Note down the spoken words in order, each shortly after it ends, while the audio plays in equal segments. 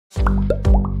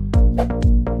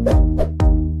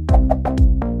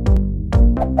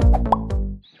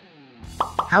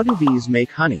How do bees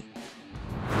make honey?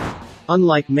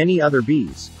 Unlike many other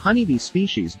bees, honeybee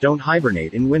species don't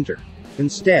hibernate in winter.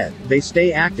 Instead, they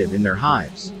stay active in their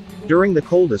hives. During the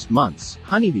coldest months,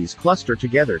 honeybees cluster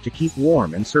together to keep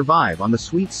warm and survive on the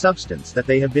sweet substance that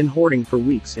they have been hoarding for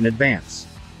weeks in advance.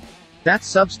 That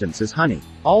substance is honey.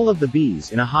 All of the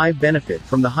bees in a hive benefit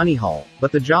from the honey haul,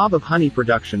 but the job of honey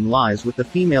production lies with the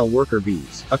female worker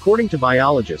bees, according to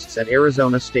biologists at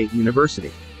Arizona State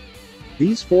University.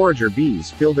 These forager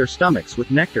bees fill their stomachs with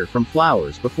nectar from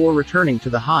flowers before returning to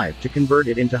the hive to convert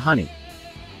it into honey.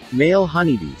 Male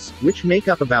honeybees, which make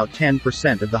up about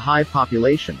 10% of the hive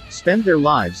population, spend their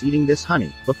lives eating this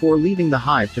honey, before leaving the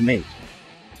hive to mate.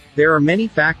 There are many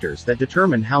factors that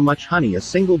determine how much honey a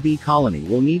single bee colony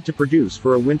will need to produce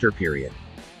for a winter period.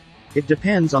 It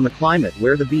depends on the climate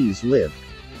where the bees live,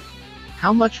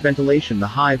 how much ventilation the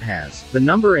hive has, the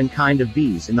number and kind of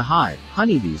bees in the hive.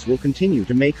 Honeybees will continue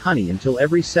to make honey until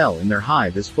every cell in their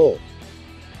hive is full.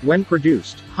 When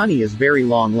produced, honey is very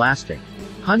long-lasting.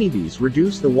 Honeybees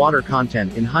reduce the water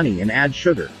content in honey and add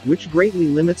sugar, which greatly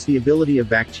limits the ability of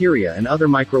bacteria and other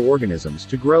microorganisms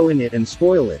to grow in it and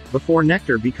spoil it. Before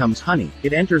nectar becomes honey,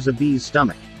 it enters a bee's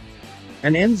stomach.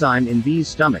 An enzyme in bees'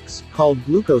 stomachs, called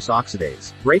glucose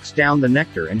oxidase, breaks down the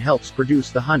nectar and helps produce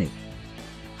the honey.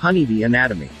 Honeybee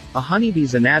anatomy. A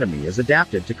honeybee's anatomy is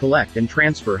adapted to collect and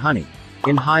transfer honey.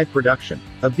 In hive production,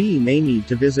 a bee may need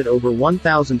to visit over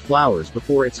 1,000 flowers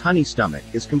before its honey stomach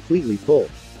is completely full.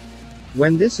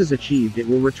 When this is achieved, it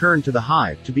will return to the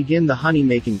hive to begin the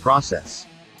honey-making process.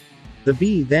 The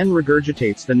bee then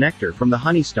regurgitates the nectar from the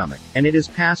honey stomach, and it is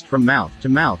passed from mouth to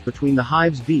mouth between the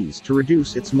hive's bees to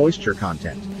reduce its moisture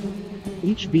content.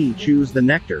 Each bee chews the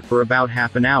nectar for about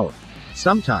half an hour.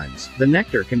 Sometimes, the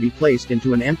nectar can be placed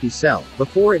into an empty cell,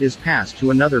 before it is passed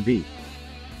to another bee.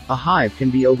 A hive can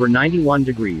be over 91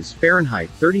 degrees Fahrenheit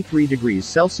 33 degrees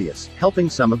Celsius, helping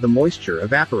some of the moisture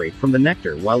evaporate from the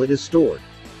nectar while it is stored.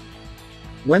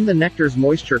 When the nectar's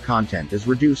moisture content is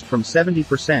reduced from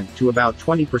 70% to about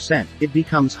 20%, it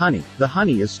becomes honey. The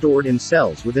honey is stored in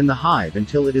cells within the hive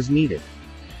until it is needed.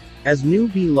 As new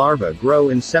bee larvae grow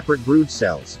in separate brood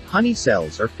cells, honey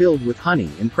cells are filled with honey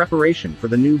in preparation for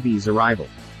the new bee's arrival.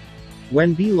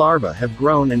 When bee larvae have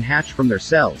grown and hatched from their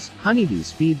cells,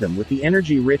 honeybees feed them with the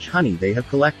energy-rich honey they have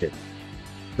collected.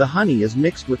 The honey is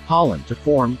mixed with pollen to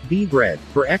form bee bread,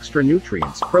 for extra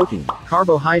nutrients, protein,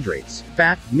 carbohydrates,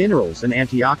 fat, minerals and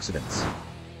antioxidants.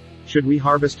 Should we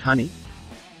harvest honey?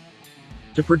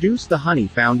 To produce the honey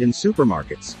found in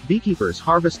supermarkets, beekeepers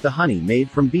harvest the honey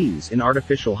made from bees in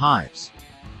artificial hives.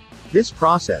 This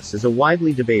process is a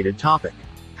widely debated topic.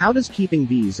 How does keeping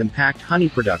bees impact honey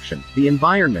production, the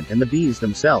environment and the bees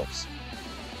themselves?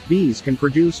 Bees can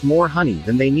produce more honey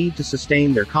than they need to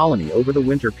sustain their colony over the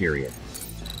winter period.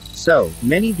 So,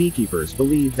 many beekeepers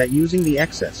believe that using the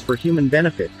excess for human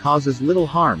benefit causes little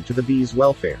harm to the bees'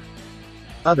 welfare.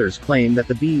 Others claim that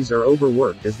the bees are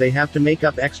overworked as they have to make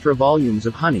up extra volumes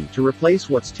of honey to replace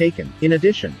what's taken. In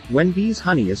addition, when bees'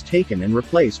 honey is taken and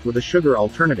replaced with a sugar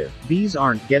alternative, bees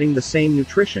aren't getting the same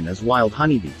nutrition as wild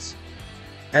honeybees.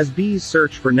 As bees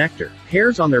search for nectar,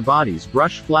 hairs on their bodies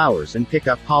brush flowers and pick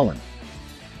up pollen.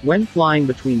 When flying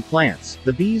between plants,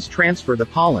 the bees transfer the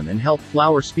pollen and help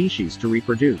flower species to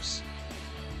reproduce.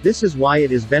 This is why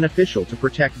it is beneficial to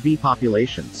protect bee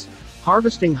populations.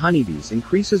 Harvesting honeybees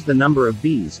increases the number of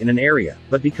bees in an area,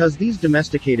 but because these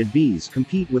domesticated bees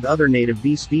compete with other native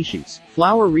bee species,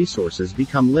 flower resources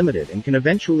become limited and can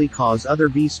eventually cause other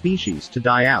bee species to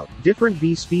die out. Different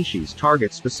bee species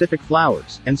target specific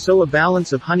flowers, and so a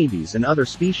balance of honeybees and other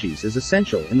species is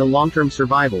essential in the long-term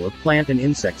survival of plant and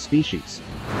insect species.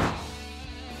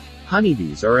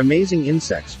 Honeybees are amazing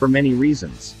insects for many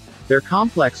reasons. Their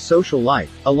complex social life,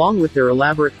 along with their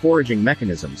elaborate foraging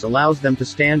mechanisms, allows them to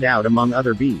stand out among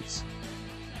other bees.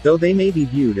 Though they may be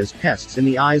viewed as pests in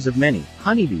the eyes of many,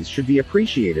 honeybees should be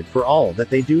appreciated for all that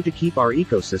they do to keep our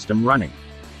ecosystem running.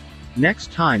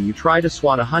 Next time you try to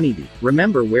swat a honeybee,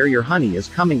 remember where your honey is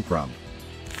coming from.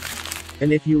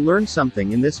 And if you learned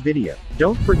something in this video,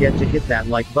 don't forget to hit that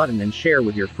like button and share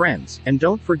with your friends, and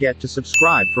don't forget to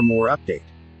subscribe for more updates.